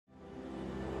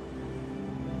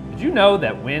Did you know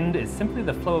that wind is simply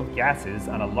the flow of gases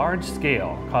on a large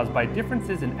scale caused by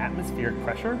differences in atmospheric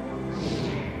pressure?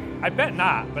 I bet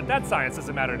not, but that science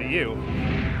doesn't matter to you.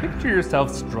 Picture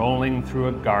yourself strolling through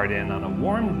a garden on a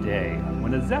warm day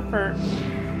when a zephyr,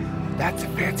 that's a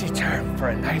fancy term for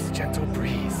a nice gentle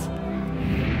breeze,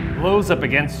 blows up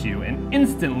against you, and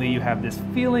instantly you have this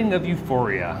feeling of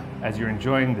euphoria as you're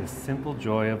enjoying this simple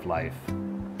joy of life.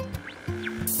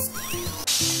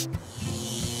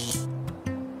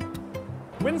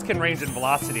 Winds can range in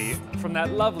velocity from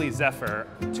that lovely zephyr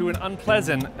to an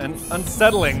unpleasant and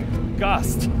unsettling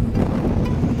gust.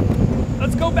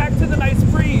 Let's go back to the nice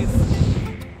breeze.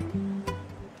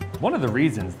 One of the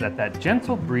reasons that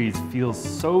gentle breeze feels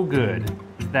so good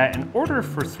is that in order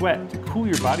for sweat to cool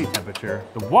your body temperature,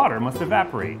 the water must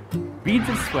evaporate. Beads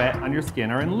of sweat on your skin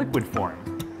are in liquid form.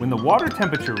 When the water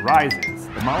temperature rises,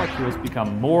 the molecules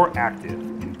become more active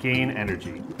and gain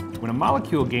energy. When a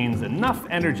molecule gains enough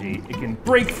energy, it can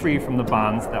break free from the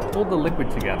bonds that hold the liquid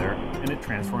together, and it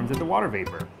transforms into water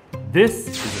vapor. This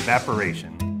is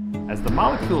evaporation. As the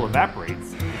molecule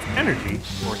evaporates, its energy,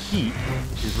 or heat,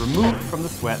 is removed from the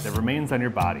sweat that remains on your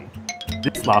body.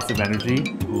 This loss of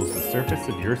energy cools the surface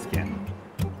of your skin.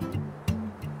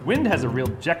 Wind has a real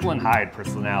Jekyll and Hyde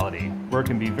personality, where it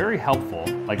can be very helpful,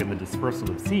 like in the dispersal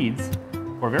of seeds,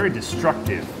 or very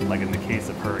destructive, like in the case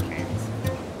of hurricanes.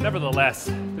 Nevertheless,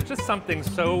 there's just something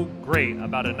so great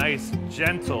about a nice,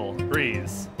 gentle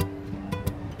breeze.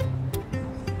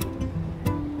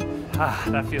 Ah,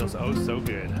 that feels oh so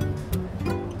good.